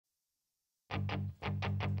All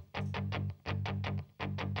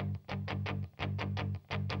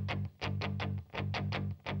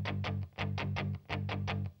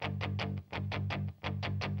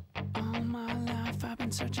my life I've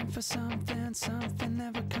been searching for something. Something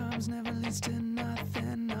never comes, never leads to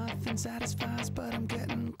nothing. Nothing satisfies, but I'm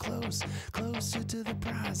getting close, closer to the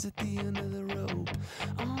prize at the end of the rope.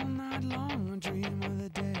 All night long I dream of the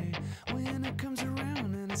day when it comes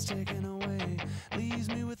around and it's taken away. Leaves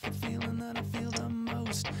me with the feeling that I feel the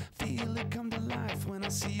most. Feel it come to life when I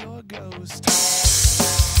see your ghost.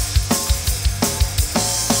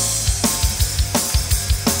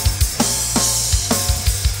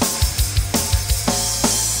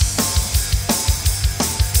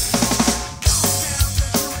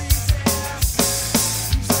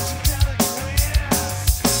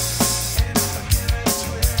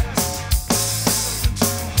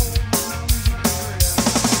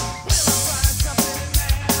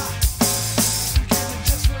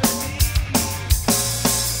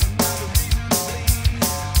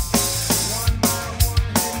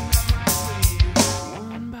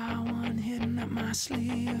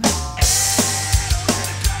 Sleeve.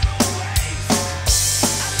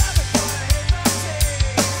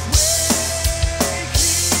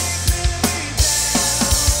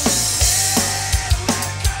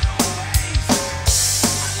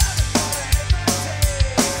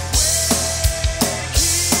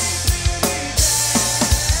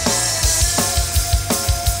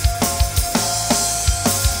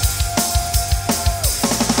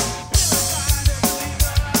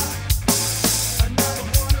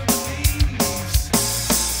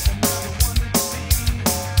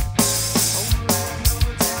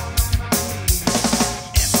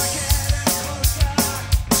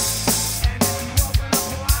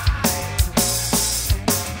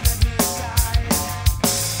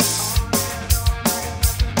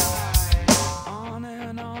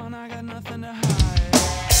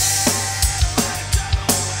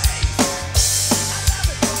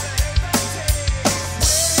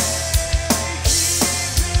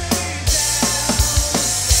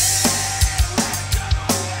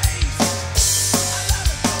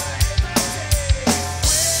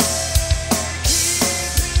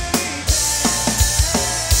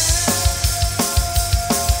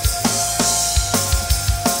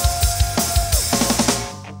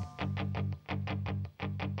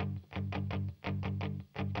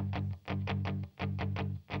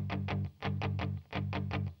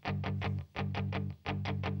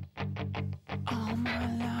 All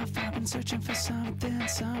my life I've been searching for something.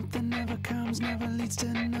 Something never comes, never leads to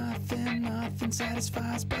nothing. Nothing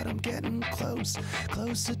satisfies, but I'm getting close,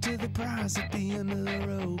 closer to the prize at the end of the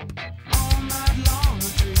rope. All night long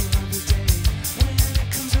I dream of the day when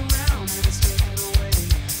it comes around and it's taken